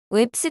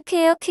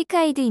웹스퀘어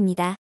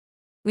퀵하이드입니다.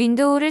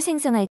 윈도우를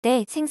생성할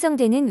때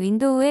생성되는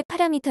윈도우의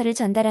파라미터를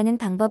전달하는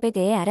방법에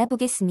대해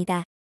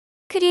알아보겠습니다.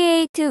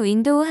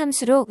 createWindow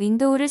함수로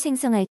윈도우를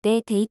생성할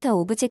때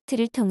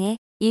dataObject를 통해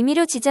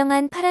임의로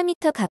지정한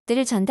파라미터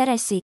값들을 전달할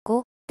수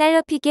있고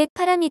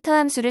p.getParameter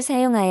함수를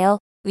사용하여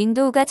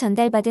윈도우가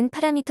전달받은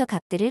파라미터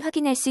값들을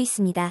확인할 수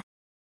있습니다.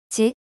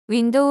 즉,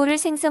 윈도우를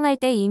생성할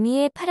때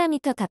임의의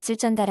파라미터 값을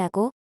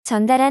전달하고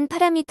전달한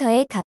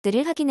파라미터의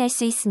값들을 확인할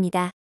수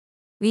있습니다.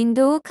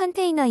 윈도우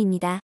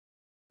컨테이너입니다.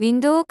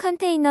 윈도우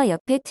컨테이너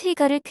옆에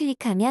트리거를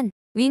클릭하면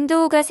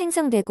윈도우가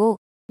생성되고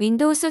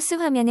윈도우 소스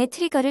화면에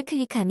트리거를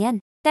클릭하면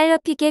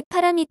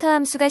 $p.getParameter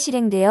함수가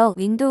실행되어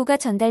윈도우가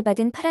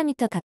전달받은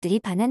파라미터 값들이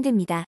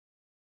반환됩니다.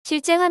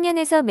 실제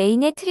화면에서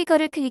메인의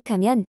트리거를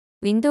클릭하면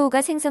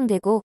윈도우가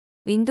생성되고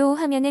윈도우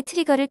화면의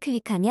트리거를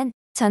클릭하면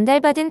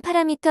전달받은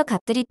파라미터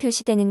값들이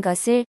표시되는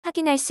것을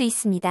확인할 수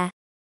있습니다.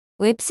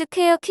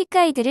 웹스퀘어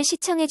퀵가이드를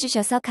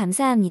시청해주셔서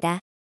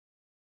감사합니다.